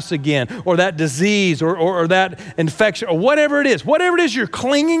spouse again, or that disease, or that infection, or whatever it is you're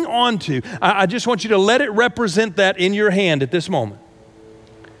clinging on to. I just want you to let it represent that in your hand at this moment.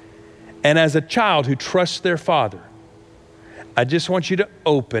 And as a child who trusts their father, I just want you to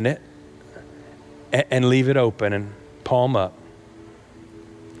open it and leave it open and palm up.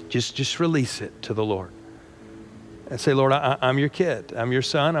 Just release it to the Lord. And say, Lord, I'm your kid. I'm your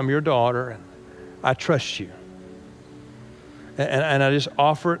son. I'm your daughter. And I trust you. And I just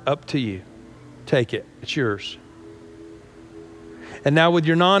offer it up to you. Take it. It's yours. And now with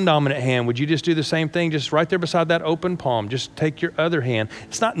your non-dominant hand, would you just do the same thing? Just right there beside that open palm, just take your other hand.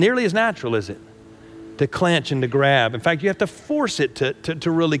 It's not nearly as natural, is it? To clench and to grab. In fact, you have to force it to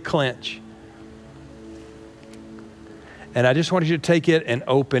really clench. And I just want you to take it and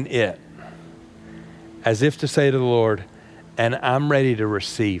open it, as if to say to the Lord, and I'm ready to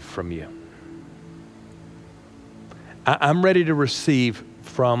receive from you. I'm ready to receive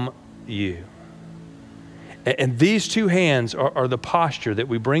from you. And these two hands are the posture that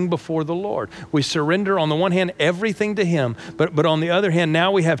we bring before the Lord. We surrender on the one hand everything to him, but on the other hand,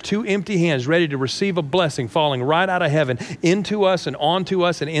 now we have two empty hands ready to receive a blessing falling right out of heaven into us and onto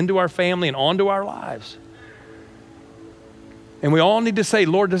us and into our family and onto our lives. And we all need to say,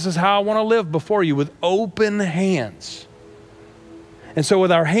 Lord, this is how I want to live before you, with open hands. And so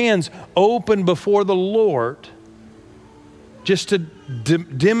with our hands open before the Lord, just to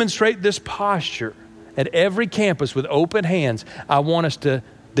demonstrate this posture, at every campus with open hands, I want us to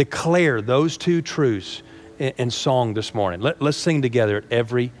declare those two truths in song this morning. Let's sing together at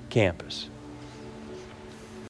every campus.